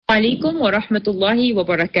عليكم ورحمة الله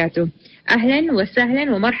وبركاته. أهلا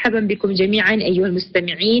وسهلا ومرحبا بكم جميعا أيها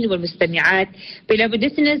المستمعين والمستمعات. Beloved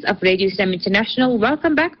listeners of Radio Islam International,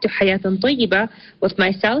 welcome back to Hayatan Tayyiba with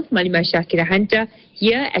myself, Malima Shakira Hunter,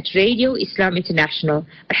 here at Radio Islam International.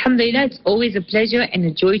 Alhamdulillah, it's always a pleasure and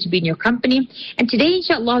a joy to be in your company. And today,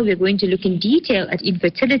 inshallah, we're going to look in detail at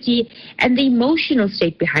infertility and the emotional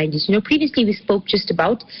state behind it. You know, previously we spoke just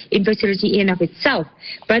about infertility in and of itself.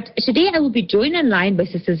 But today I will be joined online by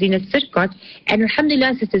Sister Zinat Sirkot. And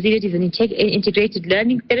alhamdulillah, Sister Zinat is an integrated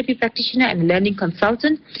learning therapy practitioner and learning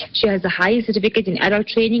consultant. She has a higher certificate in adult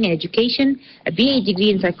training and education, a BA degree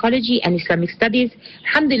in psychology and Islamic studies.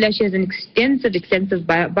 Alhamdulillah, she has an extensive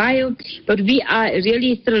bio. But we are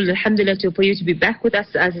really thrilled, alhamdulillah, for you to be back with us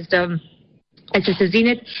as Sister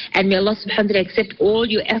Zinat, and may Allah subhanahu wa ta'ala accept all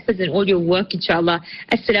your efforts and all your work, inshallah.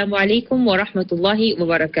 Assalamu alaikum wa rahmatullahi wa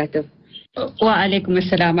barakatuh. Wa alaikum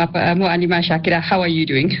assalam, Mu'alima Shakira. How are you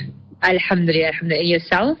doing? Alhamdulillah, alhamdulillah.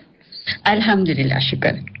 Yourself? Alhamdulillah,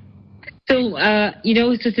 shukr. So,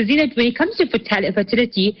 Sister Zinat, when it comes to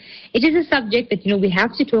fertility, it is a subject that, we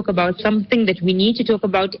have to talk about, something that we need to talk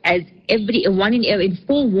about, as one in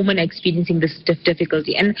four women are experiencing this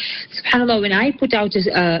difficulty. And subhanAllah, when I put out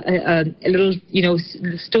a little,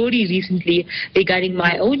 story recently regarding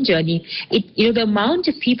my own journey, the amount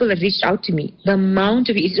of people that reached out to me,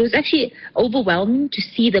 it was actually overwhelming to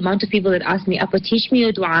see the amount of people that asked me, Appa, teach me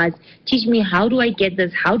your du'as, teach me how do I get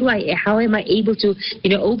this, how am I able to,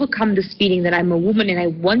 overcome this feeling that I'm a woman and I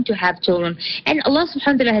want to have children. And Allah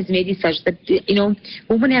subhanahu wa ta'ala has made it such that,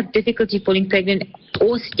 women have difficulty falling pregnant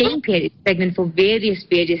or staying pregnant for various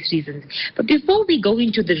reasons. But before we go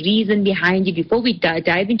into the reason behind it, before we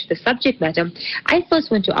dive into the subject matter, I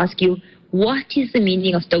first want to ask you, what is the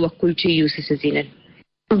meaning of tawakkul to you, Sister Zinat?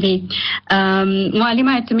 Okay.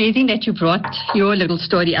 Mu'alima, it's amazing that you brought your little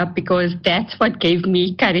story up, because that's what gave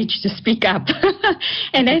me courage to speak up.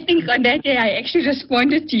 And I think on that day I actually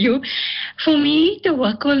responded to you. For me,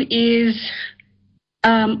 tawakkul is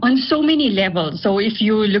on so many levels. So if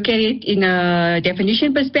you look at it in a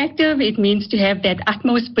definition perspective, it means to have that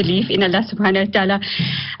utmost belief in Allah subhanahu wa ta'ala,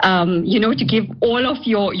 to give all of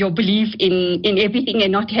your belief in everything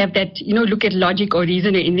and not have that, look at logic or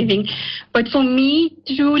reason or anything. But for me,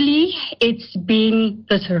 truly, it's been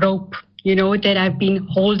this rope, that I've been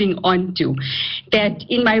holding on to. That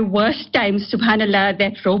in my worst times, subhanAllah,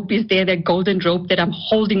 that rope is there, that golden rope that I'm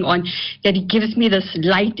holding on, that it gives me this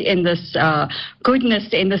light and this goodness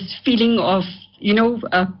and this feeling of,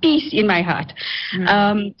 peace in my heart.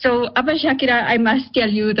 So, Abba Shakira, I must tell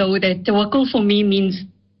you, though, that tawakkul for me means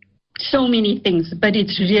so many things, but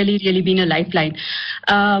it's really, really been a lifeline.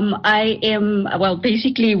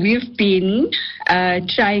 Basically, we've been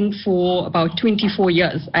trying for about 24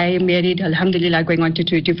 years. I am married, alhamdulillah, going on to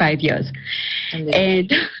 25 years.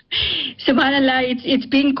 And subhanAllah, it's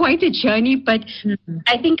been quite a journey, but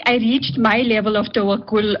I think I reached my level of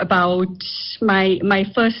tawakkul about my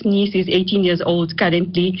first niece is 18 years old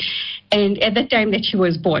currently, and at the time that she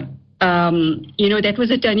was born. That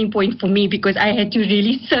was a turning point for me, because I had to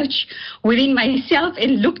really search within myself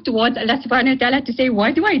and look towards Allah subhanahu wa ta'ala to say,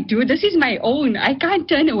 what do I do? This is my own. I can't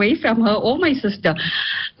turn away from her or my sister.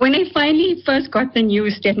 When I finally first got the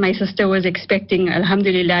news that my sister was expecting,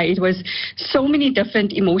 alhamdulillah, it was so many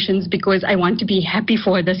different emotions, because I want to be happy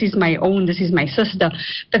for her. This is my own. This is my sister.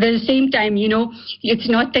 But at the same time, it's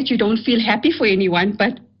not that you don't feel happy for anyone,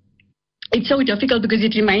 but it's so difficult because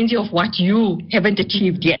it reminds you of what you haven't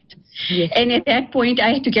achieved yet. Yes. And at that point,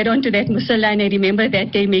 I had to get onto that musalla, and I remember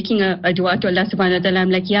that day making a dua to Allah subhanahu wa ta'ala. I'm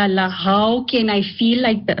like, Ya Allah, how can I feel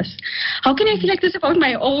like this? How can I feel like this about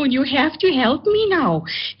my own? You have to help me now.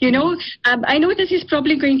 I know this is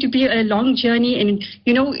probably going to be a long journey, and,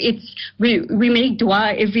 we make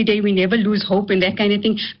dua every day. We never lose hope and that kind of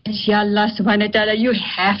thing. But Ya Allah subhanahu wa ta'ala, you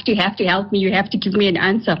have to help me. You have to give me an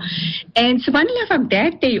answer. And subhanAllah, from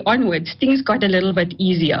that day onwards, things got a little bit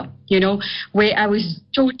easier. Where I was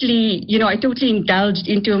totally, I totally indulged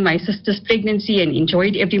into my sister's pregnancy and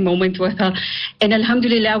enjoyed every moment with her. And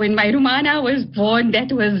alhamdulillah, when my Rumana was born,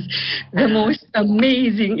 that was the most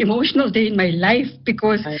amazing emotional day in my life,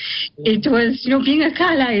 because it was, being a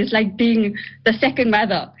Kala is like being the second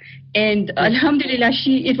mother. And alhamdulillah,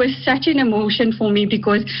 it was such an emotion for me,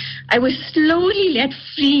 because I was slowly let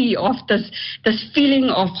free of this feeling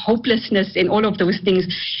of hopelessness and all of those things.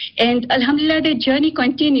 And alhamdulillah, the journey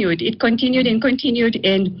continued. It continued and continued.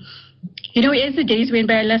 And, as the days went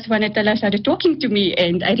by, Allah subhanahu wa ta'ala started talking to me,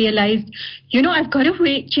 and I realized, I've got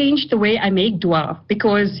to change the way I make dua.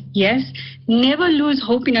 Because, yes, never lose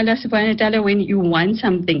hope in Allah subhanahu wa ta'ala when you want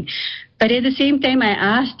something. But at the same time,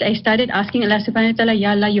 I started asking Allah subhanahu wa ta'ala,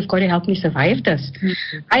 Ya Allah, you've got to help me survive this.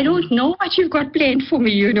 I don't know what you've got planned for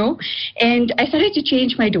me, And I started to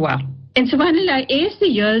change my dua. And subhanAllah, as the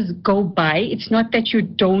years go by, it's not that you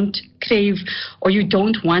don't crave or you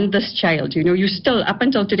don't want this child. You still, up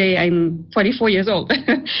until today, I'm 44 years old.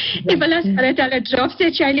 If Allah subhanahu wa ta'ala drops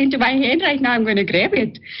that child into my hand right now, I'm going to grab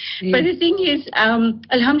it. But the thing is,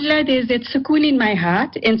 alhamdulillah, there's that sukoon in my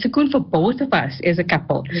heart and sukoon for both of us as a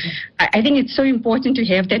couple. I think it's so important to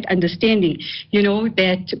have that understanding,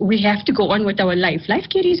 that we have to go on with our life. Life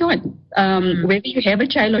carries on, whether you have a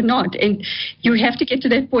child or not. And you have to get to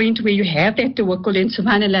that point where you have that tawakkul, and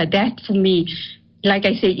subhanAllah, that for me, like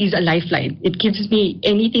I say, is a lifeline. It gives me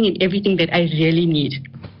anything and everything that I really need.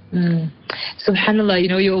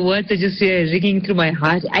 Subhanallah, your words are just ringing through my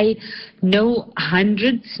heart. I know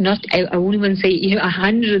hundreds, I won't even say,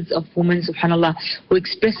 hundreds of women, subhanallah, who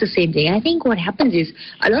express the same thing. I think what happens is,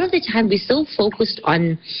 a lot of the time we're so focused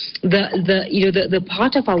on the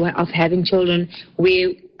part of having children where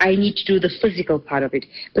I need to do the physical part of it.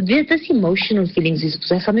 But there's this emotional feelings is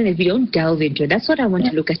something that we don't delve into. That's what I want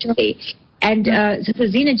to look at today. And so for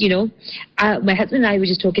Zeenat, my husband and I were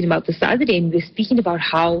just talking about this the other day, and we were speaking about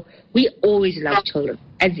how we always loved children.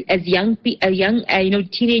 As young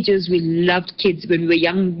teenagers, we loved kids. When we were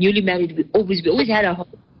young, newly married, we always had a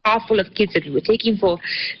car full of kids that we were taking for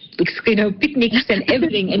picnics and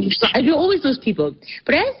everything, and we were always those people.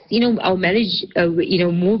 But as our marriage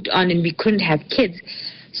moved on and we couldn't have kids,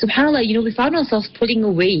 subhanAllah, we found ourselves pulling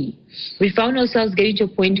away. We found ourselves getting to a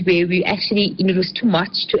point where we actually, it was too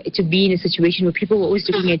much to be in a situation where people were always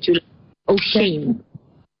looking at you like, oh, shame.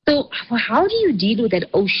 So how do you deal with that,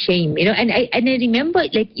 oh, shame? And I remember,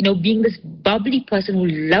 being this bubbly person who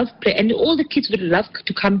loved play, and all the kids would love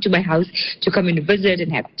to come to my house, to come and visit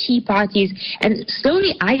and have tea parties. And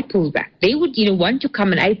slowly I pulled back. They would, want to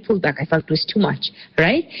come, and I pulled back. I felt it was too much,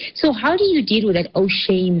 right? So how do you deal with that, oh,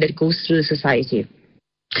 shame that goes through the society?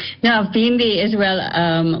 Now, I've been there as well,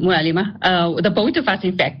 Mualima. The both of us,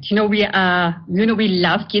 in fact, we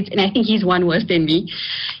love kids, and I think he's one worse than me.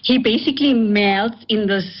 He basically melts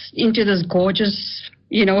into this gorgeous,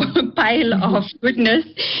 pile of goodness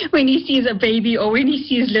when he sees a baby or when he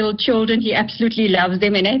sees little children. He absolutely loves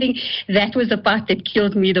them, and I think that was the part that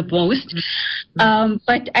killed me the most.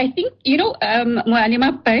 But I think,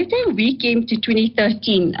 Mualima, by the time we came to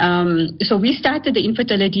 2013, so we started the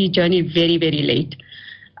infertility journey very, very late.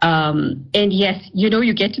 And yes,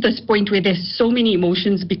 you get to this point where there's so many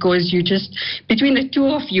emotions because between the two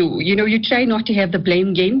of you, you try not to have the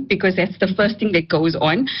blame game because that's the first thing that goes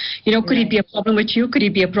on. Could it be a problem with you? Could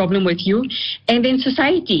it be a problem with you? And then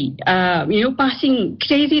society, passing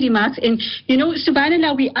crazy remarks. And,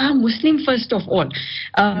 subhanAllah, we are Muslim first of all.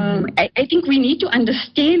 I think we need to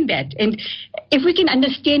understand that. And if we can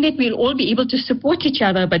understand it, we'll all be able to support each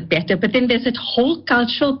other but better. But then there's that whole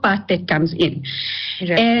cultural part that comes in.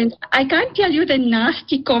 Right. And I can't tell you the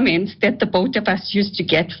nasty comments that the both of us used to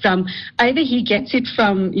get from, either he gets it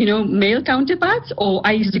from, male counterparts, or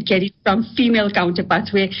I used to get it from female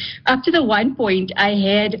counterparts, where up to the one point I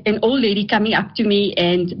had an old lady coming up to me,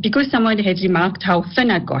 and because someone had remarked how thin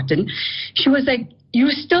I'd gotten, she was like,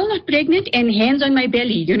 "You're still not pregnant?" and hands on my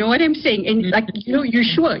belly. You know what I'm saying? And you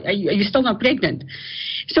sure? Are you still not pregnant?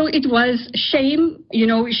 So it was shame,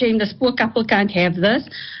 shame, this poor couple can't have this.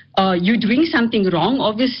 You're doing something wrong.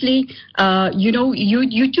 Obviously,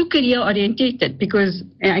 you're too career orientated because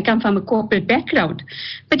I come from a corporate background.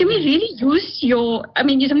 But do we really use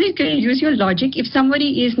somebody's going to use your logic. If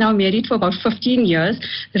somebody is now married for about 15 years,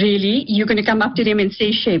 really, you're going to come up to them and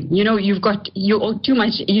say, shame, you're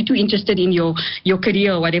too interested in your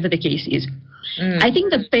career or whatever the case is. I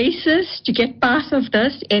think the basis to get past of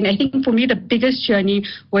this, and I think for me the biggest journey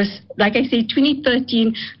was, like I say,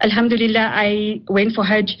 2013, alhamdulillah, I went for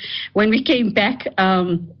Hajj. When we came back,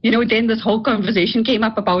 then this whole conversation came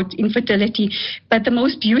up about infertility. But the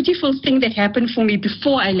most beautiful thing that happened for me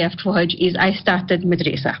before I left for Hajj is I started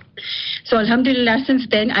madrasa. So alhamdulillah, since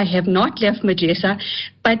then I have not left madrasa.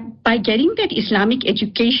 But by getting that Islamic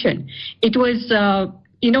education, it was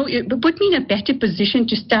it put me in a better position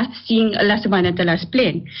to start seeing Allah subhanahu wa ta'ala's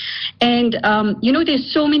plan. And,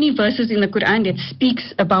 there's so many verses in the Quran that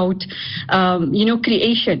speaks about,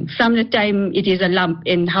 creation from the time it is a lump,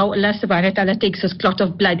 and how Allah subhanahu wa ta'ala takes a clot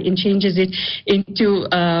of blood and changes it into,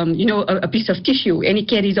 a piece of tissue, and it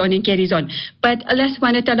carries on and carries on. But Allah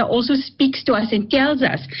subhanahu wa ta'ala also speaks to us and tells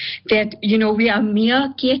us that, we are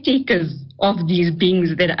mere caretakers of these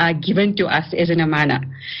beings that are given to us as an amana.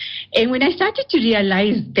 And when I started to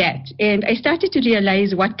realize that, and I started to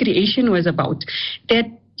realize what creation was about, that,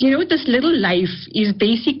 this little life is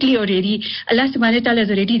basically already, Allah subhanahu wa ta'ala has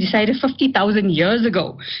already decided 50,000 years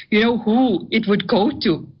ago, who it would go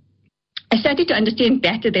to. I started to understand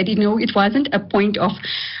better that, it wasn't a point of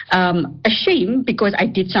a shame because I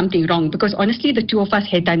did something wrong. Because honestly, the two of us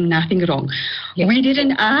had done nothing wrong. Yes. We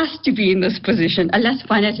didn't ask to be in this position. Allah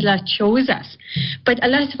subhanahu wa ta'ala chose us. But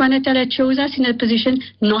Allah subhanahu wa ta'ala chose us in a position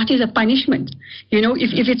not as a punishment.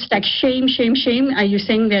 If it's like shame, are you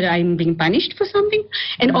saying that I'm being punished for something?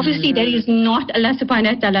 And obviously that is not Allah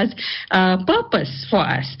subhanahu wa ta'ala's purpose for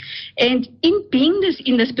us. And in being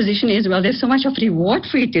in this position as well, there's so much of reward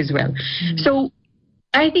for it as well. So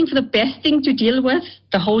I think the best thing to deal with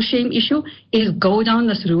the whole shame issue is go down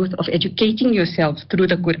this route of educating yourself through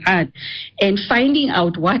the Quran and finding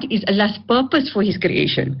out what is Allah's purpose for His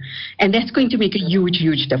creation. And that's going to make a huge,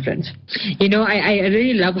 huge difference. I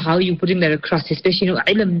really love how you putting that across, especially,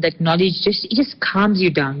 ilm, that knowledge, it just calms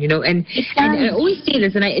you down, and I always say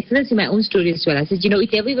this, and I said this in my own story as well. I said, it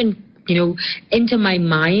never even enter my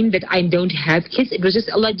mind that I don't have kids. It was just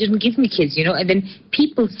Allah didn't give me kids, and then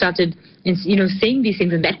people started, saying these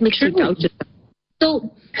things, and that makes you doubt yourself.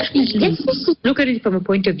 So let's just look at it from a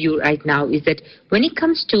point of view right now, is that when it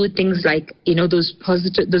comes to things like, those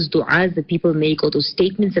du'as that people make, or those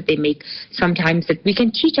statements that they make, sometimes that we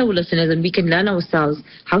can teach our listeners and we can learn ourselves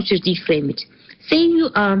how to reframe it. Say you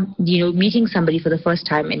are, meeting somebody for the first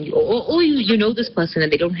time, and you know this person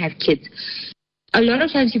and they don't have kids. A lot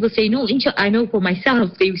of times people say, no, I know for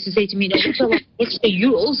myself, they used to say to me, no, inshallah,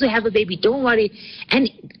 you also have a baby, don't worry. And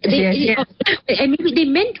and maybe they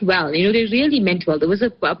meant well, they really meant well. There was a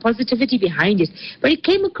positivity behind it. But it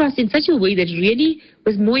came across in such a way that really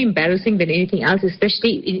was more embarrassing than anything else,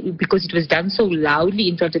 especially because it was done so loudly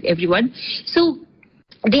in front of everyone. So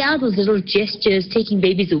there are those little gestures, taking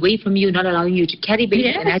babies away from you, not allowing you to carry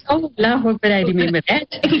babies. Yes, I remember that.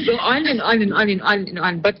 Go on and on and on and on and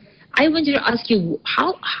on. But I wanted to ask you,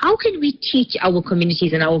 how can we teach our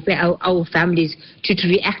communities and our families to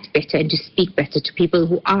react better and to speak better to people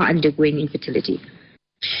who are undergoing infertility?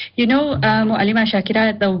 Mu'allima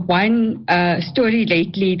Shakira, the one story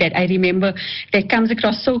lately that I remember that comes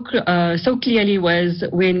across so clearly was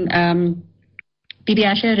when Bibi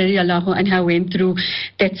Aisha radiallahu anha went through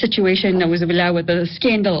that situation, Nawazullah, with the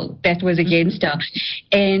scandal that was against her.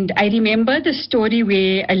 And I remember the story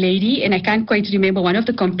where a lady, and I can't quite remember, one of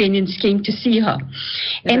the companions came to see her.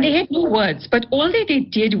 And they had no words, but all that they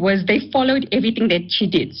did was they followed everything that she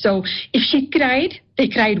did. So if she cried, they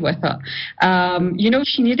cried with her.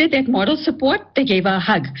 She needed that moral support, they gave her a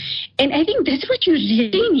hug. And I think that's what you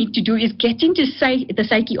really need to do, is get into the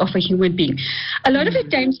psyche of a human being. A lot of the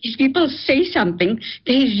times, if people say something,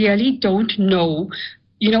 they really don't know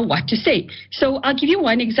what to say. So I'll give you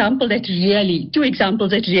two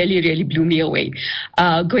examples that really blew me away.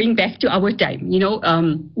 Going back to our time,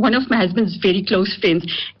 one of my husband's very close friends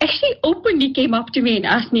actually openly came up to me and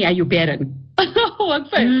asked me, are you barren? How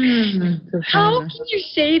can you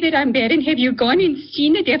say that I'm barren? Have you gone and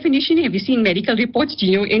seen a definition? Have you seen medical reports? Do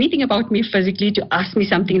you know anything about me physically to ask me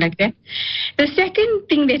something like that? The second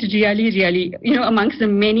thing that really, amongst the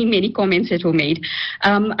many, many comments that were made,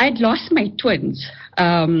 I'd lost my twins,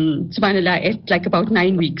 subhanAllah, at like about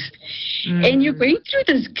 9 weeks. And you're going through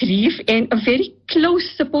this grief, and a very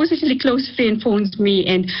supposedly close friend phones me,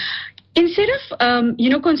 and instead of,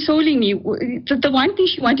 consoling me, the one thing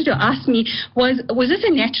she wanted to ask me was this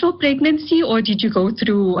a natural pregnancy, or did you go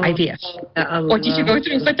through IVF? Or did you go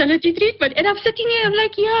through fertility treatment? And I'm sitting here, I'm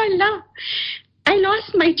like, Ya Allah, I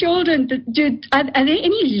lost my children. Are there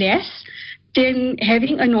any less than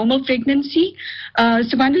having a normal pregnancy?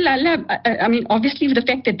 Subhanallah, I mean, obviously the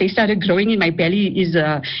fact that they started growing in my belly is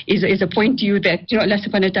a point to you that, Allah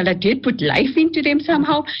subhanahu wa ta'ala did put life into them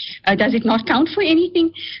somehow. Does it not count for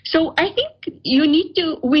anything? So I think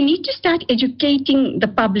we need to start educating the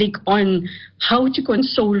public on how to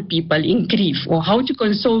console people in grief, or how to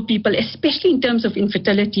console people, especially in terms of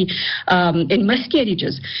infertility and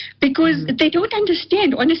miscarriages, because they don't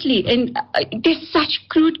understand, honestly. And there's such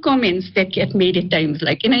crude comments that get made at times.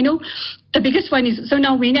 And I know the biggest one is, so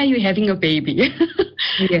now when are you having a baby?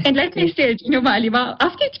 Yes. And like I said, Mu'allima,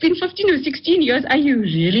 after it's been 15 or 16 years, are you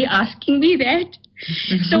really asking me that?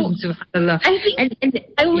 So I think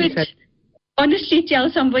I would honestly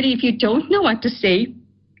tell somebody, if you don't know what to say,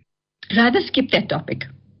 rather skip that topic.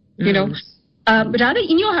 Rather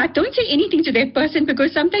in your heart, don't say anything to that person,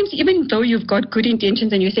 because sometimes even though you've got good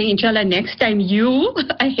intentions and you're saying, inshallah, next time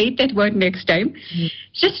I hate that word, next time,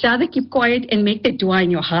 just rather keep quiet and make that dua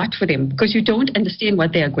in your heart for them, because you don't understand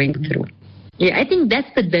what they are going through. Yeah, I think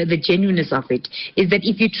that's the genuineness of it, is that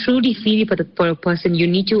if you truly feel for a person, you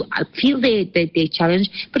need to feel their challenge,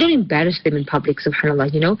 but don't embarrass them in public,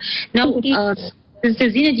 subhanAllah, Now, Sister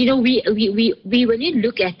Zeenat, when you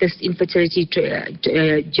look at this infertility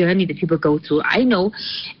journey that people go through, I know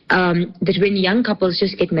that when young couples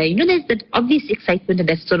just get married, there's that obvious excitement and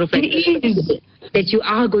that sort of like that you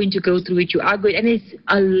are going to go through it, and there's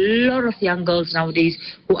a lot of young girls nowadays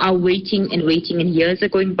who are waiting, and years are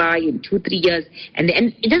going by, and 2-3 years, and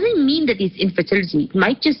it doesn't mean that it's infertility. It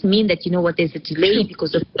might just mean that, there's a delay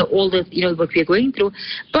because of all the, what we're going through,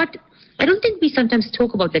 but I don't think we sometimes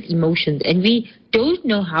talk about that emotion, and we don't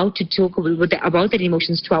know how to talk about that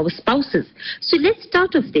emotions to our spouses. So let's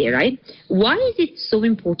start off there, right? Why is it so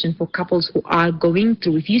important for couples who are going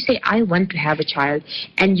through, if you say, I want to have a child,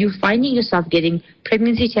 and you're finding yourself getting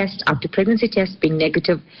pregnancy test after pregnancy test being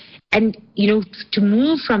negative, and, to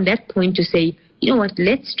move from that point to say, you know what,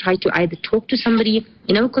 let's try to either talk to somebody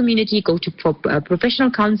in our community, go to professional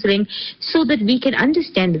counseling, so that we can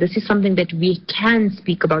understand that this is something that we can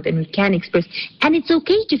speak about and we can express, and it's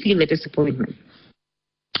okay to feel a disappointment.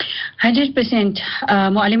 100%.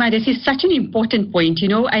 Mu'alima, this is such an important point.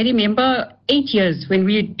 I remember 8 years when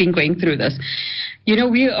we had been going through this.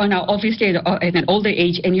 We are now obviously at an older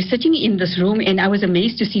age, and you're sitting in this room, and I was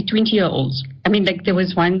amazed to see 20-year-olds. I mean, there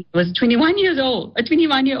was one who was 21 years old, a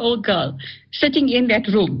 21-year-old girl sitting in that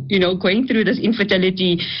room, going through this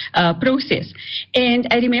infertility process. And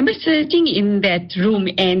I remember sitting in that room,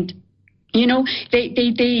 and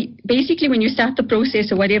they basically, when you start the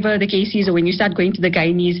process or whatever the case is, or when you start going to the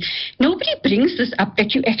gynaes, nobody brings this up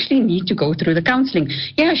that you actually need to go through the counseling.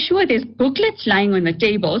 Yeah, sure, there's booklets lying on the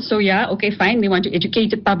table. So yeah, okay, fine, they want to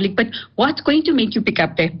educate the public, but what's going to make you pick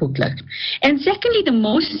up that booklet? And secondly, the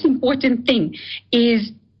most important thing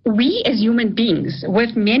is, we as human beings,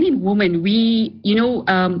 with men and women, we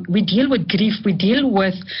deal with grief, we deal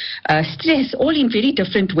with stress, all in very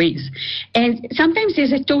different ways. And sometimes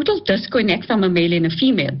there's a total disconnect from a male and a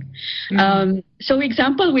female. Mm-hmm. So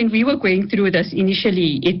example, when we were going through this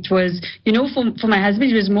initially, it was, for my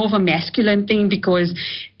husband, it was more of a masculine thing, because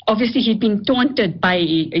obviously he'd been taunted by,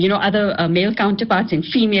 other male counterparts and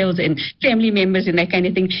females and family members and that kind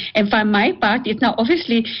of thing. And for my part, it's now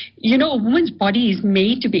obviously, a woman's body is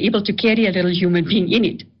made to be able to carry a little human being in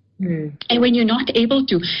it. Mm. And when you're not able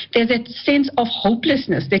to, there's that sense of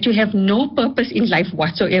hopelessness, that you have no purpose in life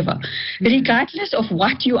whatsoever. Mm. Regardless of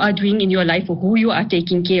what you are doing in your life or who you are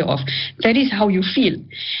taking care of, that is how you feel.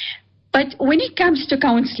 But when it comes to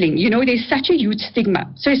counseling, there's such a huge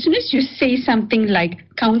stigma. So as soon as you say something like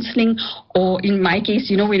counseling, or in my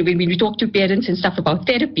case, when we talk to parents and stuff about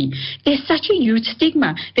therapy, there's such a huge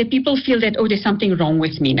stigma that people feel that, oh, there's something wrong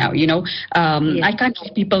with me now, I can't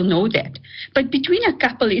let people know that. But between a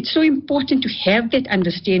couple, it's so important to have that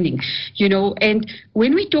understanding, and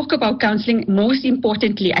when we talk about counseling, most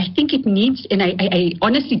importantly, I think it needs, and I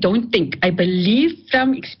honestly don't think, I believe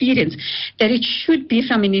from experience, that it should be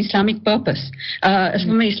from an Islamic purpose,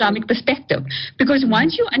 from an Islamic perspective. Because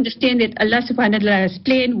once you understand that Allah subhanahu wa ta'ala has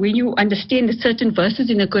planned, when you understand the certain verses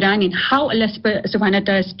in the Quran and how Allah subhanahu wa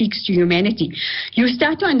ta'ala speaks to humanity, you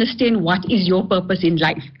start to understand what is your purpose in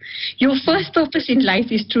life. Your first purpose in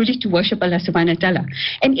life is truly to worship Allah subhanahu wa ta'ala.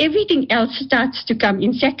 And everything else starts to come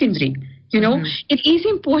in secondary. It is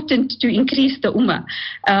important to increase the ummah.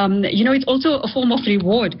 It's also a form of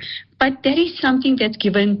reward. But that is something that's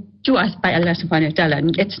given to us by Allah subhanahu wa ta'ala.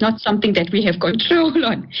 It's not something that we have control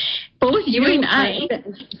on. Both you and I...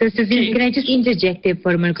 Can I just interject there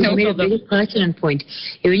for a minute? Because you made a very pertinent point.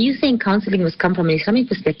 When you're saying counseling must come from an Islamic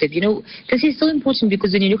perspective, this is so important,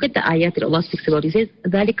 because when you look at the ayat that Allah speaks about, He says,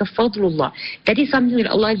 ذَلِكَ فَضْلُ اللَّهِ. That is something that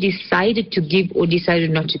Allah decided to give or decided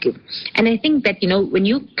not to give. And I think that, when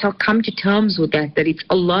you come to terms with that it's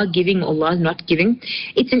Allah giving, Allah not giving,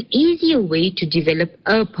 it's an easier way to develop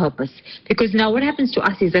a purpose. Because now what happens to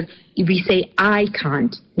us is that we say, I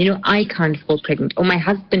can't fall pregnant, or my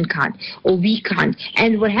husband can't, or we can't.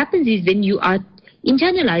 And what happens is then you are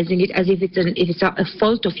internalizing it as if it's a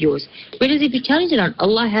fault of yours. Whereas if you challenge it on,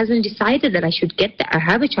 Allah hasn't decided that I should I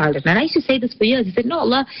have a child. And I used to say this for years. He said, no,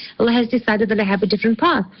 Allah has decided that I have a different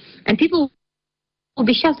path. And people will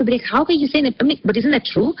be shocked. They'll be like, how can you say that? But isn't that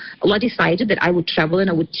true? Allah decided that I would travel and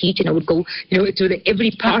I would teach and I would go, to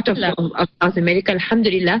every part of South America,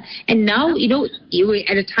 alhamdulillah. And now, at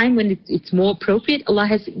a time when it's more appropriate, Allah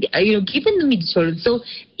has, given me the children. So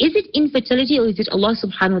is it infertility, or is it Allah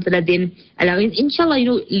subhanahu wa ta'ala then allowing? Inshallah,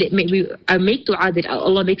 we make dua that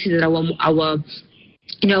Allah makes it that our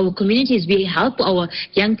our communities, we help our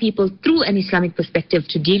young people through an Islamic perspective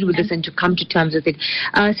to deal with this and to come to terms with it.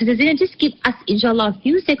 Sister Zina, just give us, inshallah, a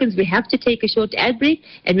few seconds. We have to take a short ad break,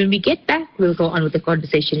 and when we get back, we'll go on with the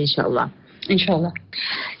conversation, inshallah. Inshallah.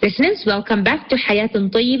 Listeners, welcome back to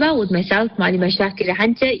Hayatun Tayyiba with myself, Malima Shakira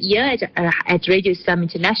Hunter, here at Radio Islam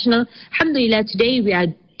International. Alhamdulillah, today we are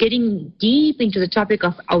getting deep into the topic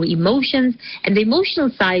of our emotions and the emotional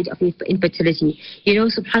side of infertility.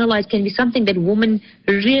 Subhanallah, it can be something that women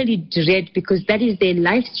really dread, because that is their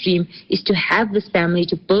life stream, is to have this family,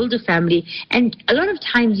 to build a family. And a lot of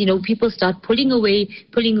times, people start pulling away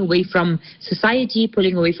from society,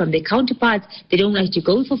 pulling away from their counterparts. They don't like to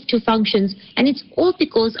go to functions. And it's all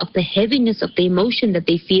because of the heaviness of the emotion that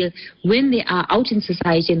they feel when they are out in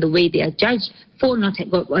society and the way they are judged for not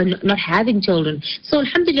having children. So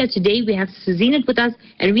alhamdulillah, today we have Sister Zeenat with us,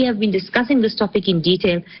 and we have been discussing this topic in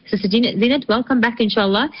detail. Sister Zeenat, welcome back,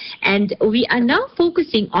 inshallah. And we are now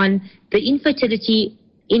focusing on the infertility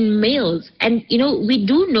in males. And we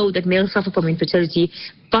do know that males suffer from infertility,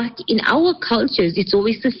 but in our cultures, it's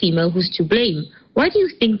always the female who's to blame. Why do you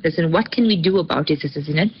think this, and what can we do about it, Sister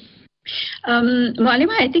Zeenat?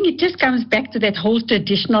 Malima, I think it just comes back to that whole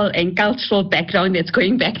traditional and cultural background that's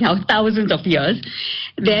going back now thousands of years,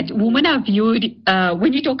 that women are viewed,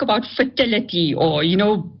 when you talk about fertility or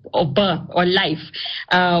birth or life,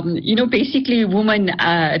 basically women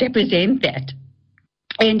represent that.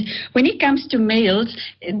 And when it comes to males,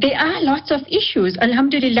 there are lots of issues.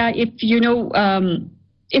 Alhamdulillah,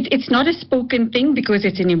 if it's not a spoken thing because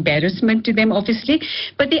it's an embarrassment to them, obviously,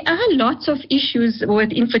 but there are lots of issues with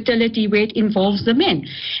infertility where it involves the men.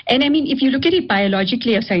 And I mean, if you look at it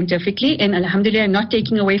biologically or scientifically, and alhamdulillah, not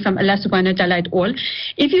taking away from Allah subhanahu wa ta'ala at all,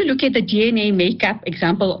 if you look at the DNA makeup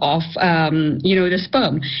example of, the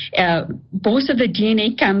sperm, most of the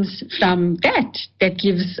DNA comes from that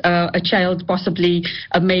gives a child possibly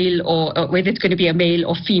a male, or whether it's going to be a male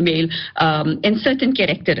or female, and certain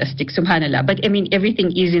characteristics, subhanallah. But I mean,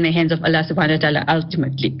 everything is in the hands of Allah subhanahu wa ta'ala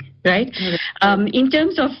ultimately, right? In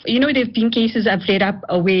terms of, there have been cases I've read up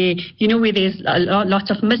where there's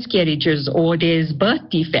lots of miscarriages or there's birth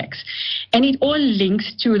defects, and it all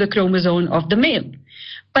links to the chromosome of the male.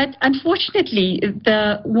 But unfortunately,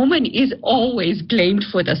 the woman is always blamed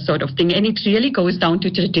for this sort of thing, and it really goes down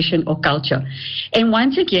to tradition or culture. And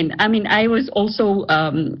once again, I mean, I was also,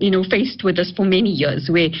 faced with this for many years,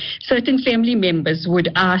 where certain family members would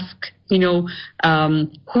ask,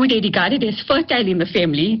 who they regarded as fertile in the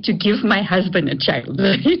family to give my husband a child,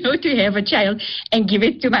 to have a child and give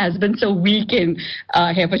it to my husband so we can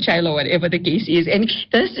have a child, or whatever the case is. And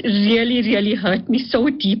this really, really hurt me so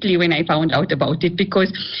deeply when I found out about it,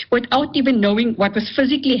 because without even knowing what was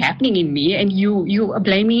physically happening in me, and you are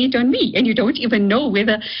blaming it on me, and you don't even know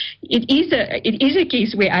whether it is a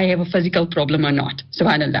case where I have a physical problem or not,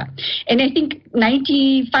 subhanallah. And I think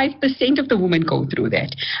 95% of the women go through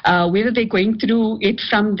that, whether they're going through it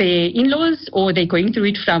from their in-laws or they're going through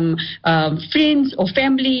it from friends or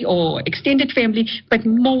family or extended family. But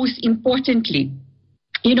most importantly,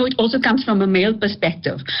 it also comes from a male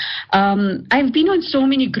perspective. I've been on so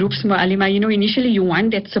many groups, Ma'alima. Initially you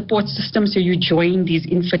want that support system, so you join these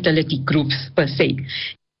infertility groups per se.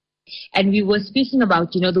 And we were speaking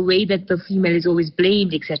about, the way that the female is always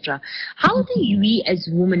blamed, etc. How do we as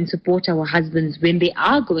women support our husbands when they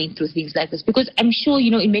are going through things like this? Because I'm sure,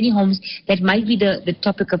 in many homes, that might be the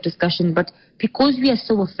topic of discussion. But because we are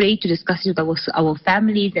so afraid to discuss it with our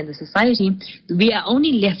families and the society, we are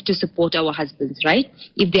only left to support our husbands, right?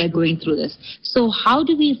 If they are going through this. So how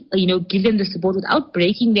do we, give them the support without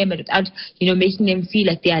breaking them and without, making them feel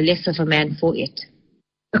like they are less of a man for it?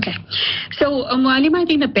 Okay. So, Mualima, I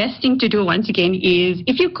think the best thing to do, once again, is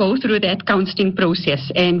if you go through that counseling process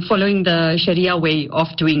and following the Sharia way of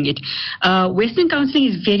doing it, Western counseling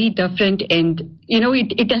is very different, and,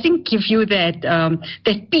 it doesn't give you that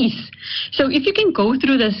peace. So if you can go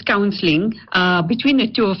through this counseling between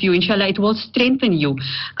the two of you, inshallah, it will strengthen you.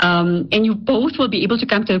 And you both will be able to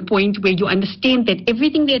come to a point where you understand that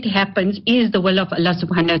everything that happens is the will of Allah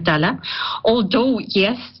subhanahu wa ta'ala. Although,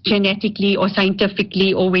 yes, genetically or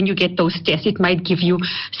scientifically, or when you get those tests, it might give you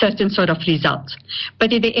certain sort of results.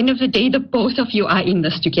 But at the end of the day, the both of you are in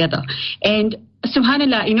this together. And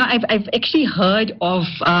subhanallah, I've actually heard of,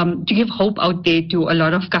 to give hope out there to a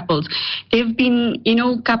lot of couples. There have been,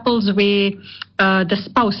 couples where the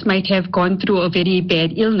spouse might have gone through a very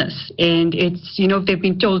bad illness, and it's, they've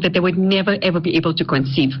been told that they would never ever be able to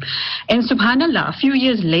conceive. And subhanallah, a few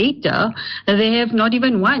years later, they have not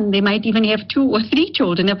even one. They might even have 2 or 3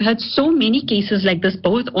 children. I've heard so many cases like this,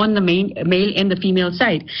 both on the male and the female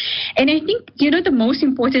side. And I think, the most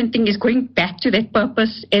important thing is going back to that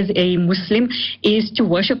purpose as a Muslim is to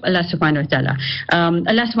worship Allah subhanahu wa ta'ala.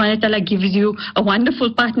 Allah subhanahu wa ta'ala gives you a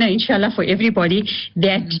wonderful partner, inshallah, for everybody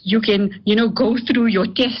that you can, go through your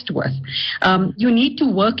test with. You need to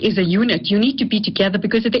work as a unit. You need to be together,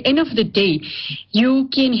 because at the end of the day, you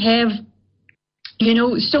can have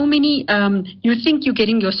so many, you think you're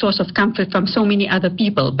getting your source of comfort from so many other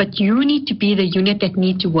people, but you need to be the unit that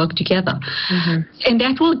need to work together. And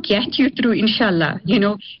that will get you through, inshallah.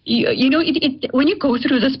 When you go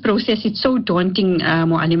through this process, it's so daunting,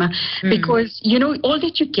 Mu'allima, because, all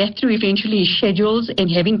that you get through eventually is schedules and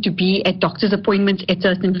having to be at doctor's appointments at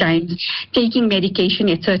certain times, taking medication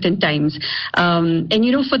at certain times. And,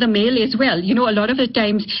 for the male as well, a lot of the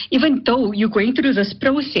times, even though you're going through this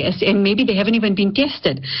process and maybe they haven't even been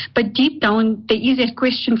tested, but deep down there is a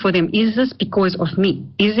question for them: is this because of me?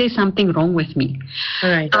 Is there something wrong with me?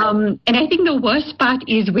 Right. And I think the worst part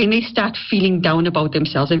is when they start feeling down about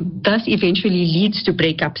themselves, and thus eventually leads to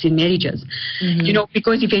breakups in marriages.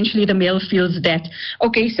 Because eventually the male feels that,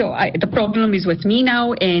 okay, so the problem is with me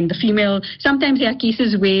now, and the female, sometimes there are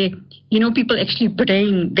cases where people actually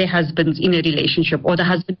blame their husbands in a relationship, or the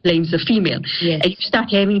husband blames the female. Yes. And you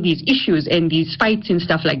start having these issues and these fights and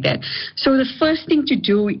stuff like that. So the first thing to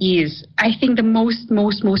do is, I think the most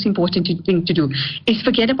important thing to do is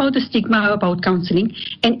forget about the stigma about counseling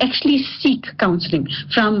and actually seek counseling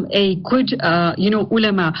from a good,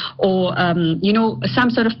 ulama, or, some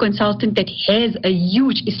sort of consultant that has a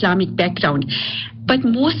huge Islamic background. But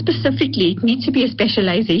more specifically, it needs to be a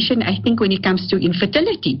specialization, I think, when it comes to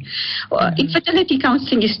infertility. Infertility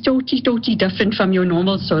counseling is totally different from your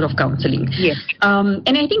normal sort of counseling. Yes.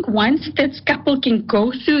 And I think once that couple can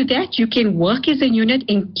go through that, you can work as a unit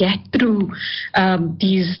and get through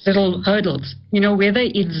these little hurdles, whether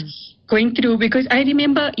it's going through, because I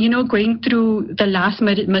remember, going through the last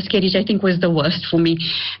miscarriage, I think was the worst for me,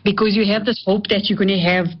 because you have this hope that you're going to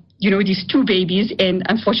have these 2 babies, and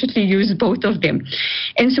unfortunately lose both of them.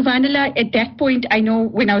 And subhanallah, at that point, I know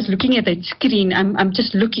when I was looking at that screen, I'm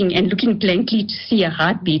just looking blankly to see a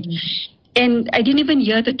heartbeat. And I didn't even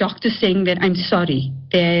hear the doctor saying that I'm sorry.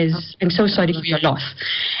 I'm so sorry for your loss.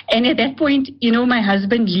 And at that point, my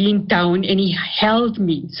husband leaned down and he held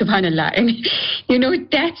me, subhanallah. And,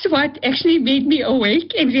 that's what actually made me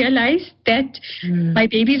awake and realize that my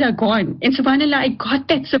babies are gone. And subhanallah, I got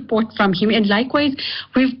that support from him. And likewise,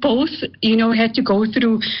 we've both, had to go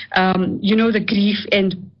through, the grief.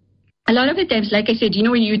 And a lot of the times, like I said,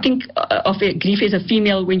 when you think of grief as a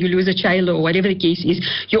female, when you lose a child or whatever the case is,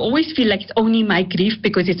 you always feel like it's only my grief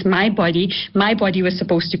because it's my body. My body was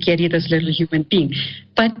supposed to carry this little human being.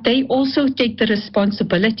 But they also take the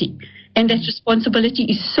responsibility. And that responsibility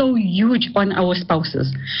is so huge on our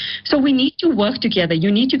spouses. So we need to work together.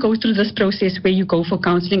 You need to go through this process where you go for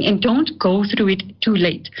counseling, and don't go through it too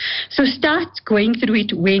late. So start going through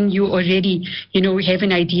it when you already, have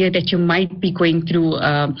an idea that you might be going through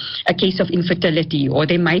a case of infertility, or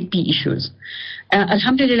there might be issues.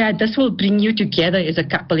 Alhamdulillah, this will bring you together as a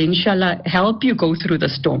couple. Inshallah, help you go through the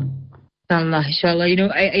storm. Inshallah.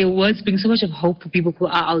 Your words bring so much of hope for people who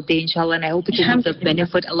are out there, inshallah, and I hope it will be of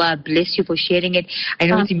benefit. Allah bless you for sharing it. I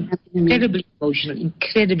know it's incredibly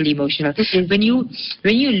emotional. When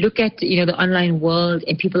you look at, the online world,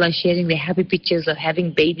 and people are sharing their happy pictures of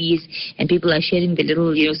having babies, and people are sharing the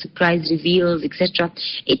little, surprise reveals, etc.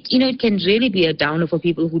 It can really be a downer for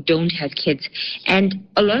people who don't have kids. And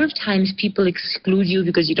a lot of times people exclude you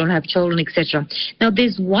because you don't have children, etc. Now,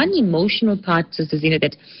 there's one emotional part, Sister Zina,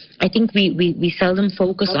 that I think we seldom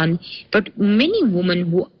focus on, but many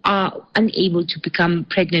women who are unable to become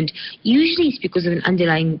pregnant, usually it's because of an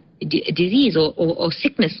underlying disease or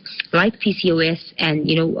sickness like PCOS and,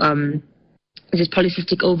 is it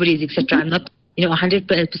polycystic ovaries, etc. I'm not, 100%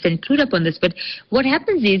 clued up on this, but what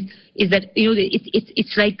happens is that,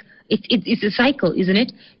 it's like, it's a cycle, isn't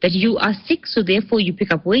it? That you are sick, so therefore you pick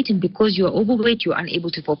up weight, and because you are overweight, you are unable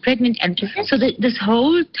to fall pregnant. And so this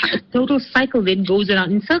whole total cycle then goes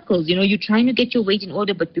around in circles. You're trying to get your weight in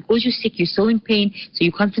order, but because you're sick, you're so in pain, so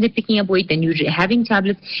you're constantly picking up weight, then you're having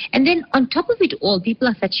tablets. And then on top of it all, people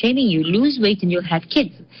are fat shaming you, lose weight and you'll have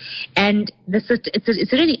kids. And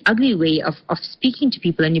it's a really ugly way of speaking to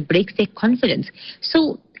people, and it breaks their confidence.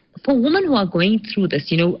 So for women who are going through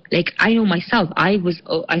this, like I know myself, I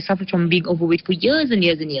suffered from being overweight for years and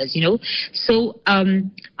years and years, So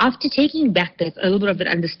after taking back that, a little bit of an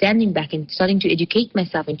understanding back and starting to educate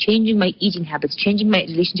myself and changing my eating habits, changing my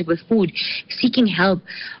relationship with food, seeking help,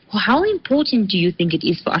 how important do you think it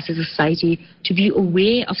is for us as a society to be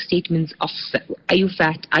aware of statements of, are you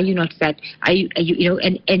fat? Are you not fat? Are you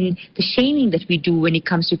and the shaming that we do when it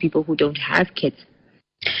comes to people who don't have kids?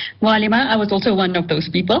 Well, Alima, I was also one of those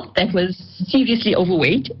people that was seriously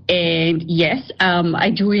overweight. And yes,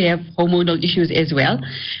 I do have hormonal issues as well.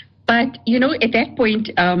 But, at that point,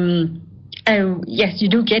 yes, you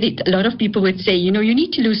do get it. A lot of people would say, you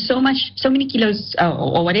need to lose so many kilos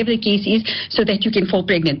or whatever the case is so that you can fall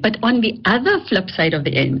pregnant. But on the other flip side of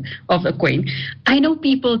the end of the coin, I know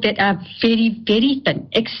people that are very, very thin,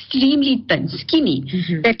 extremely thin, skinny,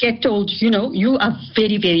 that get told, you are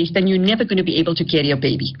very, very thin. You're never going to be able to carry a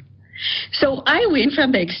baby. So I went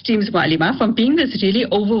from the extremes, Malima, from being this really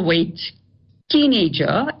overweight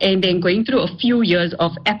teenager and then going through a few years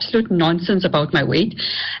of absolute nonsense about my weight.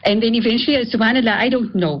 And then eventually, subhanAllah, I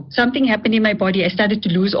don't know, something happened in my body. I started to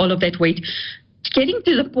lose all of that weight, getting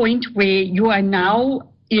to the point where you are now,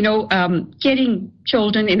 getting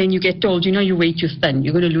children and then you get told, your weight is thin,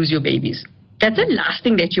 you're going to lose your babies. That's the last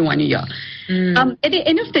thing that you want to hear. At the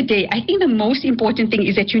end of the day, I think the most important thing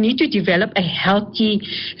is that you need to develop a healthy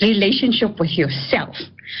relationship with yourself.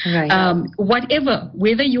 Right.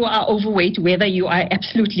 Whether you are overweight, whether you are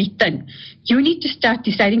absolutely thin, you need to start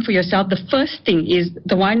deciding for yourself. The first thing is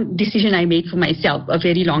the one decision I made for myself a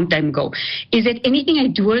very long time ago, is that anything I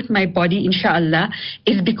do with my body, inshallah,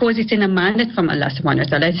 is because it's an amanat from Allah subhanahu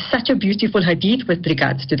wa ta'ala. It's such a beautiful hadith with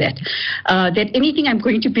regards to that. That anything I'm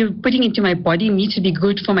going to be putting into my body needs to be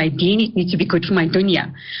good for my deen, it needs to be good for my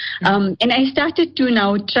dunya. And I started to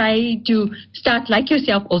now try to start, like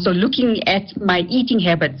yourself, also looking at my eating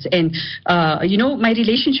habits and, my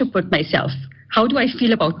relationship with myself. How do I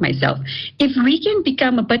feel about myself? If we can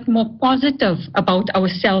become a bit more positive about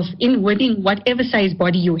ourselves in within whatever size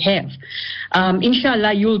body you have,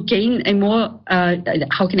 inshallah, you'll gain a more,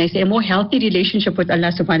 a more healthy relationship with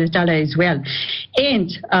Allah subhanahu wa ta'ala as well. And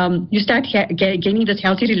you start gaining this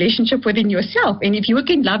healthy relationship within yourself. And if you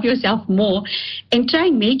can love yourself more and try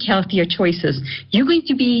and make healthier choices, you're going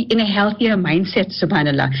to be in a healthier mindset,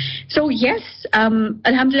 subhanallah. So yes,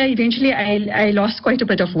 alhamdulillah, eventually I lost quite a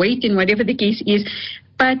bit of weight in whatever the case is,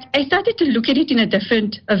 but I started to look at it in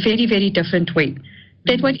a very, very different way.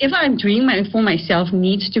 That whatever I'm doing for myself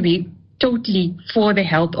needs to be totally for the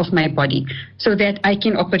health of my body so that I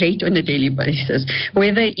can operate on a daily basis.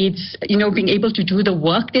 Whether it's, being able to do the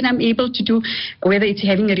work that I'm able to do, whether it's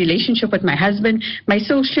having a relationship with my husband, my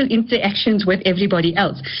social interactions with everybody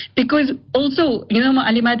else. Because also,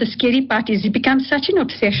 Alima, the scary part is it becomes such an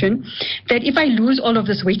obsession that if I lose all of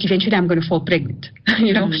this weight, eventually I'm going to fall pregnant.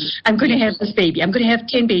 I'm going to have this baby. I'm going to have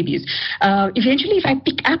 10 babies. Eventually, if I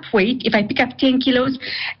pick up weight, if I pick up 10 kilos,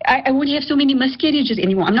 I won't have so many miscarriages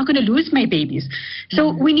anymore. I'm not going to lose my babies.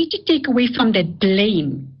 So we need to take away from that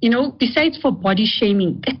blame, besides for body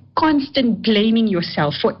shaming, that constant blaming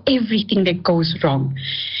yourself for everything that goes wrong.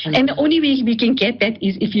 And the only way we can get that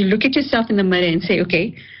is if you look at yourself in the mirror and say,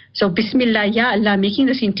 okay, so Bismillah, Ya Allah, making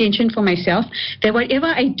this intention for myself, that whatever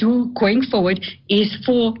I do going forward is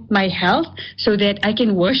for my health so that I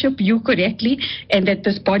can worship you correctly and that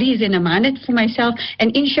this body is an amanat for myself.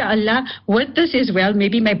 And inshallah, with this as well,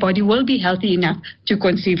 maybe my body will be healthy enough to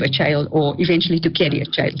conceive a child or eventually to carry a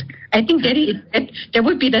child. I think that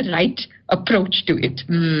would be the right approach to it.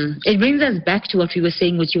 It brings us back to what you were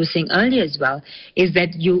saying earlier as well, is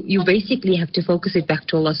that you basically have to focus it back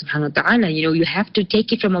to Allah subhanahu wa ta'ala. You have to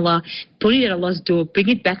take it from Allah, put it at Allah's door, bring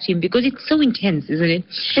it back to Him, because it's so intense, isn't it?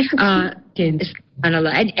 Intense.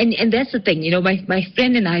 And that's the thing, my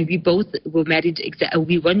friend and I, we both were married,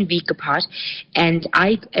 we 1 week apart, and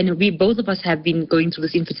we both of us have been going through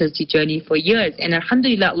this infertility journey for years, and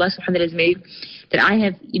alhamdulillah, Allah subhanahu wa ta'ala has made that I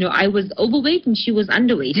have, I was overweight and she was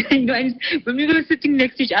underweight. And when we were sitting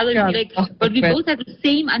next to each other, but we both had the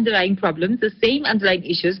same underlying problems, the same underlying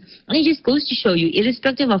issues. And it just goes to show you,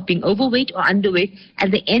 irrespective of being overweight or underweight,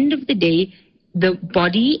 at the end of the day, the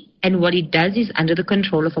body and what it does is under the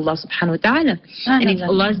control of Allah subhanahu wa ta'ala. And it's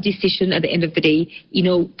Allah's decision at the end of the day,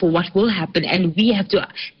 for what will happen. And we have to,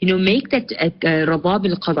 make that radha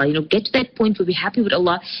bil qada, get to that point where we're happy with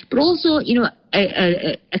Allah. But also,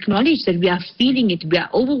 acknowledge that we are feeling it, we are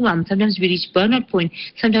overwhelmed. Sometimes we reach burnout point,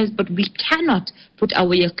 sometimes, but we cannot put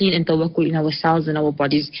our yaqeen and tawakkul in ourselves and our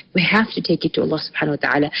bodies. We have to take it to Allah subhanahu wa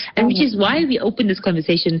ta'ala. And which is why we open this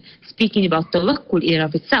conversation speaking about tawakkul in and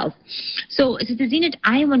of itself. So, Sister Zeenat,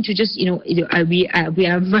 I want to just, we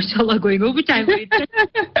are, mashallah, going over time.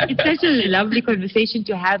 It's such a lovely conversation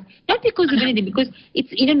to have, not because of anything, because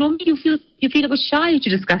it's, normally you feel a bit shy to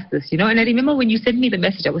discuss this, And I remember when you sent me the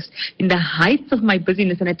message, I was in the heights of my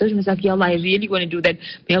busyness, and I told myself, Ya Allah, I really want to do that.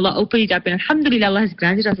 May Allah open it up, and alhamdulillah, Allah has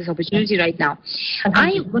granted us this opportunity right now.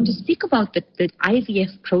 I want to speak about the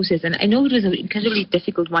IVF process, and I know it was an incredibly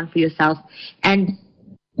difficult one for yourself, and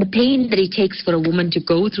the pain that it takes for a woman to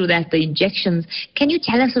go through that, the injections. Can you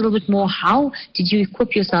tell us a little bit more? How did you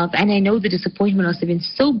equip yourself? And I know the disappointment must have been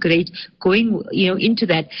so great going, into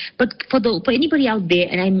that. But for anybody out there,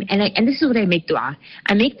 and this is what I make dua.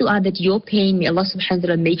 I make dua that your pain, may Allah subhanahu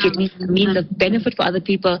wa ta'ala make it means of benefit for other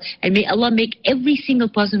people, and may Allah make every single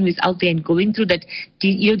person who is out there and going through that,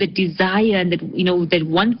 the desire and that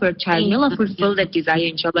one for a child. May Allah fulfill that desire,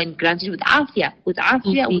 inshallah, and grant it with afiyah,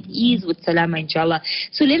 with ease, with salama, inshallah.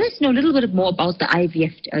 So let us know a little bit more about the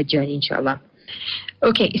IVF journey, inshallah.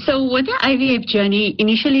 Okay, so with the IVF journey,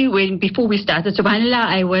 initially before we started, subhanAllah,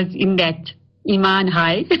 I was in that Iman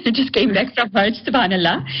high. Just came back from Hajj,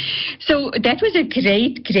 subhanAllah. So that was a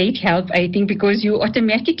great help, I think, because you are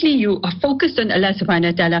focused on Allah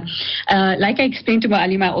subhanahu wa ta'ala. Like I explained to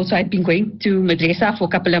Ma'alima also, I'd been going to madrasa for a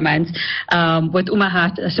couple of months with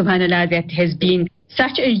Ummahat, subhanAllah, that has been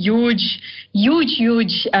such a huge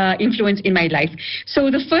influence in my life. So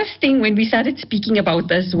the first thing when we started speaking about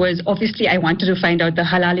this was obviously I wanted to find out the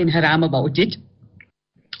halal and haram about it.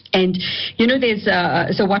 And, there's,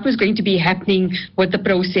 so what was going to be happening with the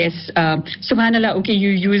process? Subhanallah, okay,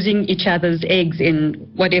 you're using each other's eggs in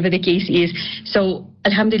whatever the case is. So,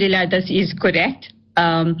 alhamdulillah, this is correct.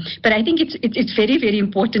 But I think it's very, very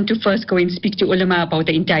important to first go and speak to ulama about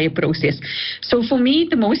the entire process. So for me,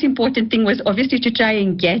 the most important thing was obviously to try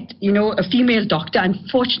and get, a female doctor.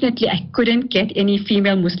 Unfortunately, I couldn't get any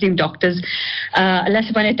female Muslim doctors. Allah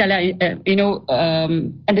subhanahu wa ta'ala,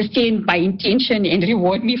 understand my intention and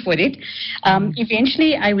reward me for it.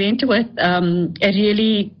 Eventually, I went with a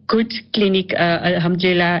really good clinic,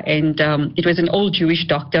 alhamdulillah, and it was an old Jewish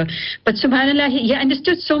doctor. But subhanallah, he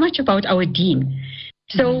understood so much about our deen.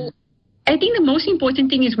 So I think the most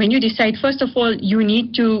important thing is when you decide, first of all, you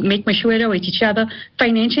need to make mashwara with each other.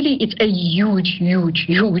 Financially, it's a huge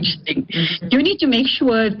thing. You need to make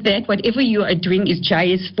sure that whatever you are doing is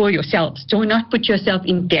jaiz for yourselves. Do not put yourself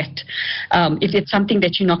in debt if it's something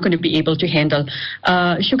that you're not going to be able to handle.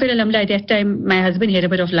 Shukr alhamdulillah, at that time, my husband had a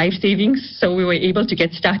bit of life savings, so we were able to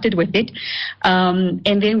get started with it.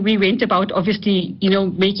 And then we went about, obviously,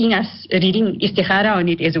 making us reading istikhara on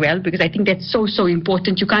it as well, because I think that's so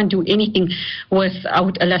important. You can't do anything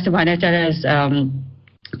without Allah subhanahu wa ta'ala's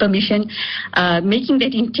permission, making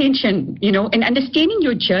that intention, and understanding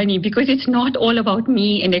your journey, because it's not all about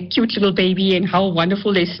me and a cute little baby and how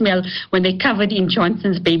wonderful they smell when they're covered in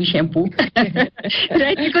Johnson's baby shampoo,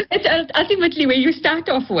 right? Because that's ultimately where you start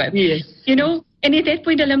off with, yes. And at that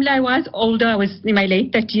point, alhamdulillah, I was older, I was in my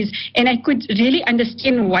late 30s, and I could really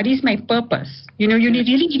understand what is my purpose. You really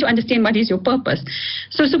need to understand what is your purpose.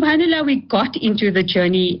 So subhanallah, we got into the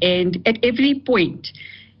journey, and at every point,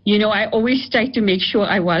 I always try to make sure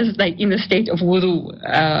I was in a state of wudu.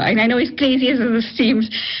 And I know it's crazy as it seems.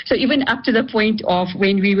 So even up to the point of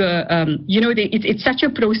when we were, it's such a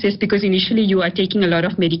process, because initially you are taking a lot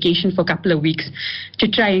of medication for a couple of weeks to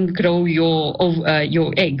try and grow your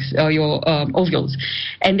eggs or your ovules.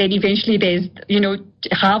 And then eventually there's,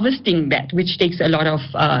 harvesting that, which takes a lot of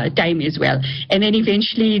time as well. And then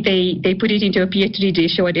eventually they put it into a petri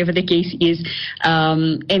dish or whatever the case is.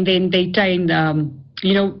 And then they try and,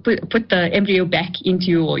 put the embryo back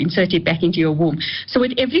insert it back into your womb. So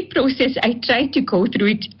with every process, I try to go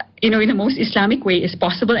through it, in the most Islamic way as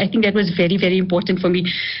possible. I think that was very, very important for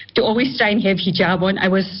me to always try and have hijab on. I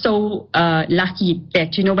was so lucky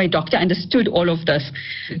that, my doctor understood all of this.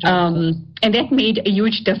 And that made a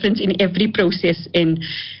huge difference in every process.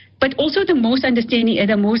 But also the most understanding and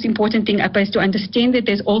the most important thing is to understand that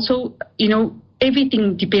there's also,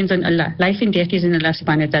 everything depends on Allah. Life and death is in Allah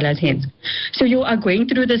subhanahu wa ta'ala's hands. So you are going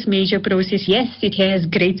through this major process. Yes, it has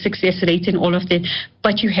great success rates and all of that,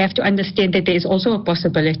 but you have to understand that there is also a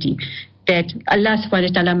possibility that Allah subhanahu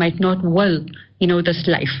wa ta'ala might not will, this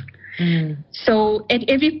life. So at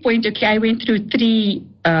every point, I went through 3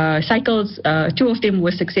 cycles. 2 of them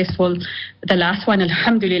were successful. The last one,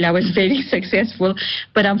 alhamdulillah, was very successful.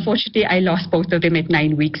 But unfortunately, I lost both of them at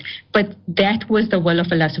 9 weeks. But that was the will of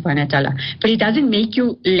Allah subhanahu wa ta'ala. But it doesn't make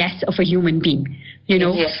you less of a human being. You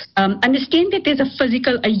know, yes. Understand that there's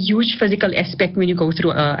a huge physical aspect when you go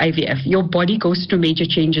through IVF. Your body goes through major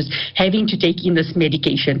changes, having to take in this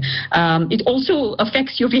medication. It also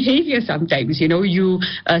affects your behavior sometimes. You know, you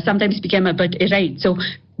sometimes become a bit erratic. So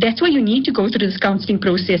that's why you need to go through this counseling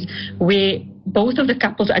process where both of the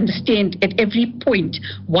couples understand at every point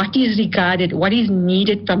what is regarded, what is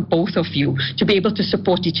needed from both of you to be able to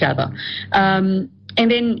support each other. And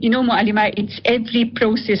then, you know, Mu'alima, it's every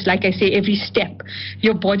process, like I say, every step.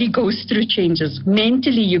 Your body goes through changes.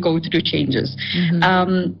 Mentally, you go through changes.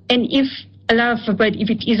 And if, Allah forbid, if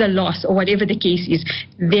it is a loss or whatever the case is,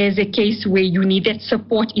 there's a case where you need that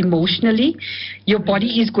support emotionally. Your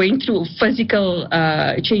body is going through physical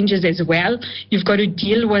changes as well. You've got to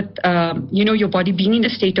deal with, you know, your body being in a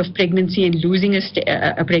state of pregnancy and losing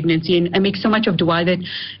a pregnancy. And I make so much of dua that,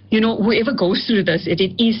 you know, whoever goes through this, it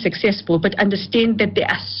is successful. But understand that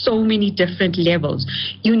there are so many different levels.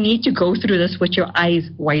 You need to go through this with your eyes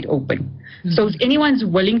wide open. So if anyone's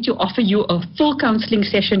willing to offer you a full counseling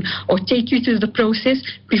session or take you through the process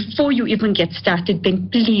before you even get started, then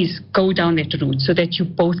please go down that route so that you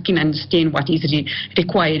both can understand what is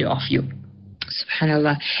required of you.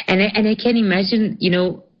 SubhanAllah. And I can imagine, you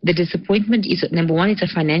know, the disappointment is, number one, it's a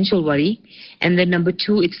financial worry. And then number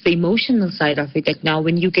two, it's the emotional side of it. That now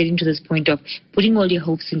when you get into this point of putting all your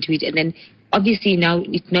hopes into it, and then obviously now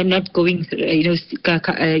it's not going through, you know,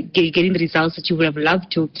 getting the results that you would have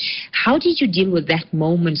loved to. How did you deal with that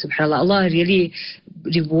moment, subhanAllah? Allah really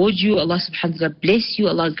reward you. Allah subhanahu wa ta'ala bless you.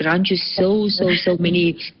 Allah grant you so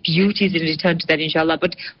many beauties in return to that, inshallah.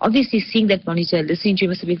 But obviously seeing that monitor, listening to you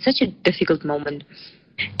must have been such a difficult moment.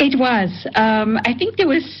 It was. I think there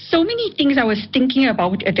was so many things I was thinking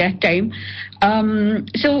about at that time.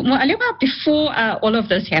 So, Mu'alima, before all of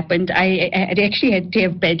this happened, I actually had to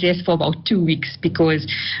have bed rest for about 2 weeks because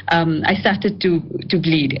I started to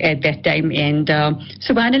bleed at that time. And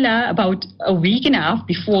subhanAllah, about a week and a half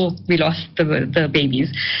before we lost the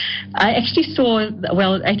babies, I actually saw,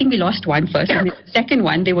 well, I think we lost one first. And the second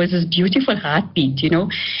one, there was this beautiful heartbeat, you know.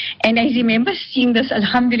 And I remember seeing this,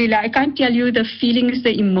 alhamdulillah, I can't tell you the feelings,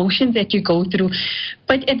 the emotions that you go through.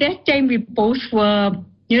 But at that time, we both were,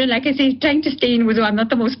 you know, like I say, trying to stay in wudu. I'm not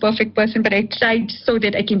the most perfect person, but I tried so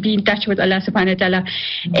that I can be in touch with Allah subhanahu wa ta'ala.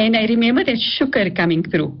 And I remember that shukr coming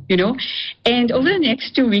through, you know. And over the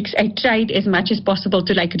next 2 weeks, I tried as much as possible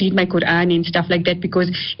to like read my Quran and stuff like that because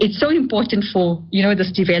it's so important for, you know,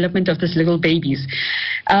 this development of these little babies.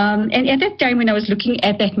 And at that time when I was looking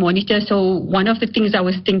at that monitor, so one of the things I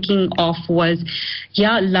was thinking of was,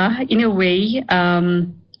 Ya Allah, in a way,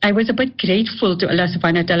 I was a bit grateful to Allah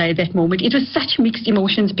subhanahu wa ta'ala at that moment. It was such mixed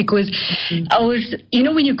emotions because I was, you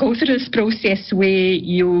know, when you go through this process where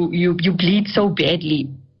you bleed so badly,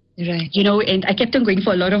 right? You know, and I kept on going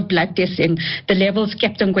for a lot of blood tests and the levels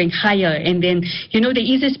kept on going higher. And then, you know, there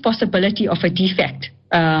is this possibility of a defect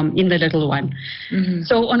in the little one.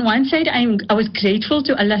 So on one side, I was grateful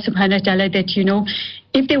to Allah subhanahu wa ta'ala that, you know,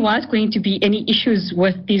 if there was going to be any issues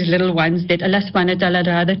with these little ones, that Allah subhanahu wa ta'ala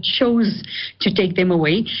rather chose to take them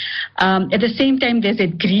away. At the same time, there's a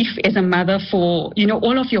grief as a mother for, you know,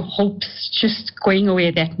 all of your hopes just going away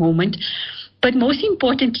at that moment. But most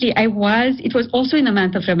importantly, it was also in the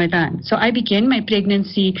month of Ramadan. So I began my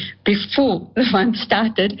pregnancy before the month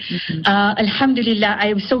started. Alhamdulillah,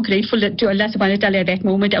 I was so grateful to Allah subhanahu wa ta'ala at that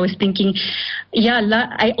moment. I was thinking, Ya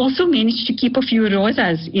Allah, I also managed to keep a few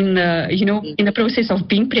rozas in the process of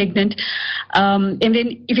being pregnant. And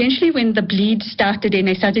then eventually when the bleed started and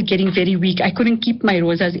I started getting very weak, I couldn't keep my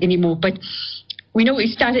rozas anymore. But we know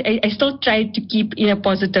I still tried to keep in a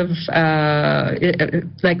positive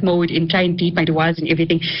like mode and try and read my du'as and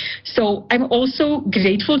everything. So I'm also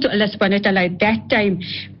grateful to Allah subhanahu wa ta'ala at that time.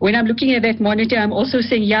 When I'm looking at that monitor, I'm also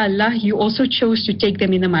saying, Ya Allah, you also chose to take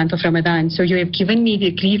them in the month of Ramadan. So you have given me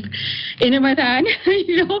the grief in Ramadan,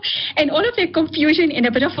 you know, and all of that confusion and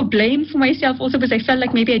a bit of a blame for myself also because I felt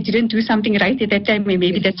like maybe I didn't do something right at that time and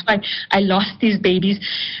maybe that's why I lost these babies.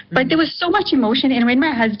 But there was so much emotion, and when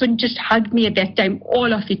my husband just hugged me at that time,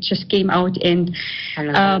 all of it just came out, and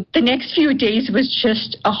the next few days was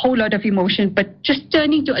just a whole lot of emotion, but just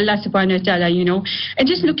turning to Allah subhanahu wa ta'ala, you know, and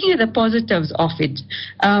just looking at the positives of it.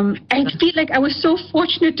 I feel like I was so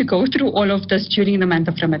fortunate to go through all of this during the month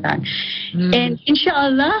of Ramadan. And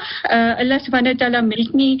inshallah, Allah subhanahu wa ta'ala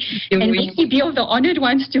make me be of the honored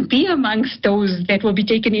ones to be amongst those that will be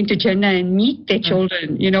taken into Jannah and meet their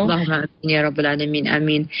children, you know. Ya Rabbil Alameen,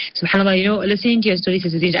 Ameen. SubhanAllah, you know, listening to your stories,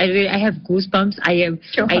 I have goosebumps.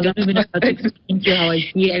 goosebumps. I don't even know how to explain to you how I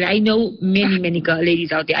feel. And I know many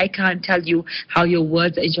ladies out there. I can't tell you how your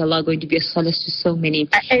words, inshallah, are going to be a solace to so many.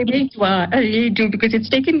 I really do, because it's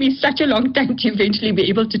taken me such a long time to eventually be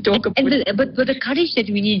able to talk about it. But the courage that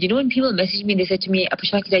we need, when people message me, they said to me, Abu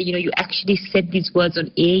Shakira, you actually said these words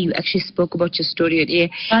on air. You actually spoke about your story on air.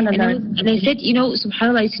 And I said,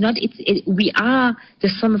 subhanAllah, we are the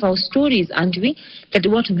sum of our stories, aren't we? That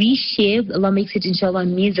what we share, Allah makes it, inshallah,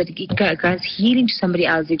 means that it grants healing to somebody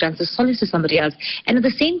else, it grants a solace to somebody else. And at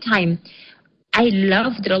the same time, I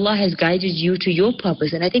love that Allah has guided you to your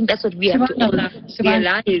purpose. And I think that's what we have to all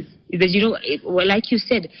realize. That, like you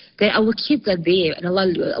said, that our kids are there, and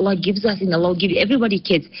Allah gives us, and Allah will give everybody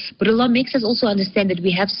kids. But Allah makes us also understand that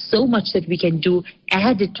we have so much that we can do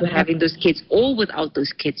added to having those kids, or without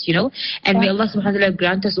those kids, And may Allah subhanahu wa ta'ala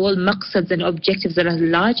grant us all maqsads and objectives that are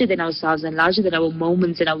larger than ourselves and larger than our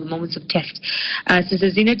moments and our moments of test. Sister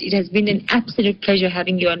Zeenat, it has been an absolute pleasure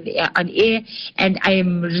having you on air, and I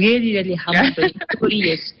am really humbled by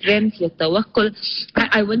your strength, your tawakkul.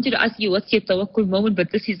 I wanted to ask you, what's your tawakkul moment, but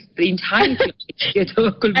this is the entirety of your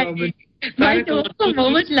tawakkul moment. My tawakkul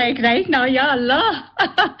moment, like right now, ya Allah.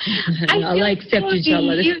 Allah accept,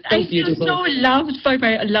 inshallah. That's so beautiful. I feel so loved by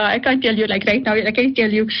my Allah. I can't tell you, like right now, I can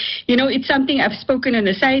tell you, it's something I've spoken on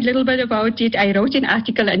the side a little bit about it. I wrote an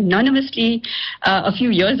article anonymously a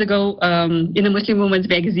few years ago in the Muslim Women's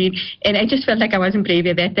magazine, and I just felt like I wasn't brave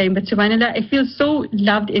at that time. But subhanAllah, I feel so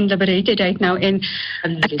loved and liberated right now, and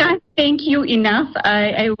I can't thank you enough.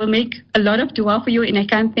 I will make a lot of dua for you, and I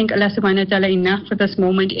can't thank Allah subhanahu wa ta'ala enough for this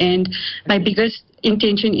moment. And my biggest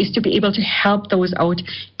intention is to be able to help those out,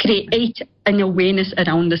 create an awareness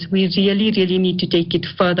around this. We really need to take it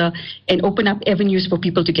further and open up avenues for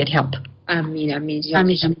people to get help. Ameen.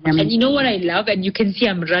 And you know what I love? And you can see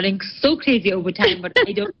I'm running so crazy over time, but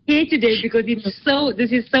I don't care today because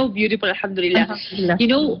this is so beautiful, alhamdulillah. You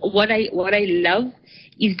know what I love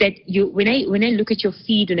is that when I look at your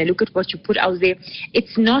feed, when I look at what you put out there,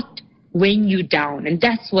 it's not weighing you down, and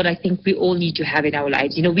that's what I think we all need to have in our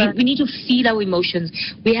lives. We need to feel our emotions.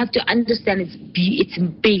 We have to understand it's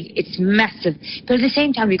big, it's massive, but at the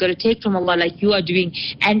same time we got to take from Allah like you are doing,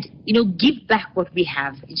 and give back what we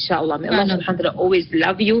have, inshallah. May Allah subhanahu wa ta'ala always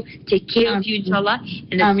love you, take care of you, inshallah.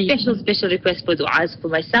 And a special request for du'as for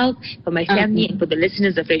myself, for my family, and for the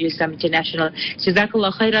listeners of Radio Islam International.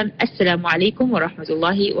 Jazakallah khairan. Assalamu alaikum wa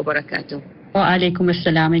rahmatullahi wa barakatuh. Wa alaikum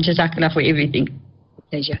assalam, and jazakallah for everything.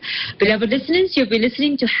 Pleasure. Beloved listeners, you've been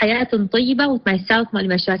listening to Hayatun Tayyiba with myself,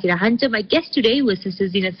 Malima Shakira Hunter. My guest today was Sister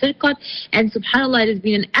Zeenat Sirkot, and subhanAllah, it has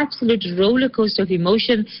been an absolute roller coaster of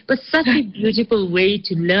emotion, but such a beautiful way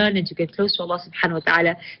to learn and to get close to Allah subhanahu wa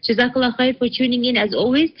ta'ala. Jazakallah khair for tuning in. As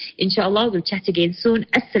always, inshallah, we'll chat again soon.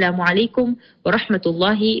 Assalamu alaikum wa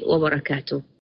rahmatullahi wa barakatuh.